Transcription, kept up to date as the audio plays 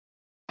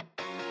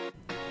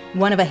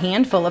One of a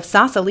handful of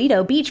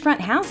Sausalito beachfront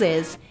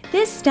houses,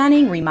 this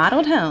stunning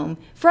remodeled home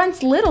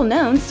fronts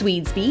little-known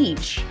Swedes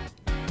Beach.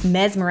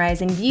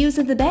 Mesmerizing views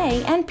of the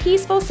bay and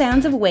peaceful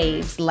sounds of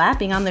waves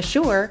lapping on the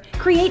shore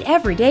create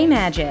everyday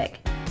magic.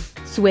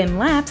 Swim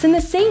laps in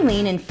the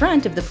saline in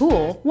front of the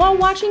pool while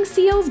watching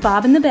seals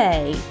bob in the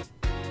bay.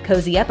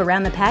 Cozy up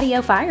around the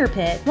patio fire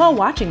pit while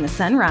watching the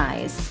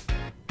sunrise.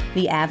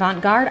 The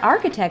avant-garde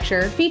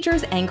architecture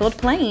features angled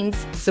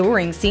planes,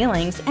 soaring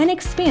ceilings, and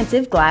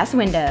expansive glass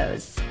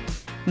windows.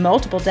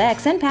 Multiple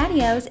decks and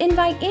patios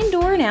invite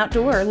indoor and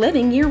outdoor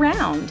living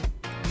year-round.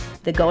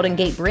 The Golden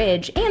Gate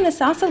Bridge and the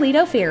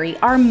Sausalito Ferry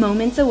are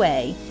moments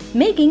away,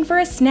 making for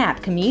a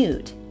snap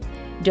commute.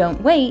 Don't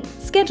wait,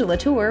 schedule a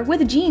tour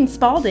with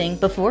Spaulding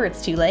before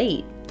it's too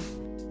late.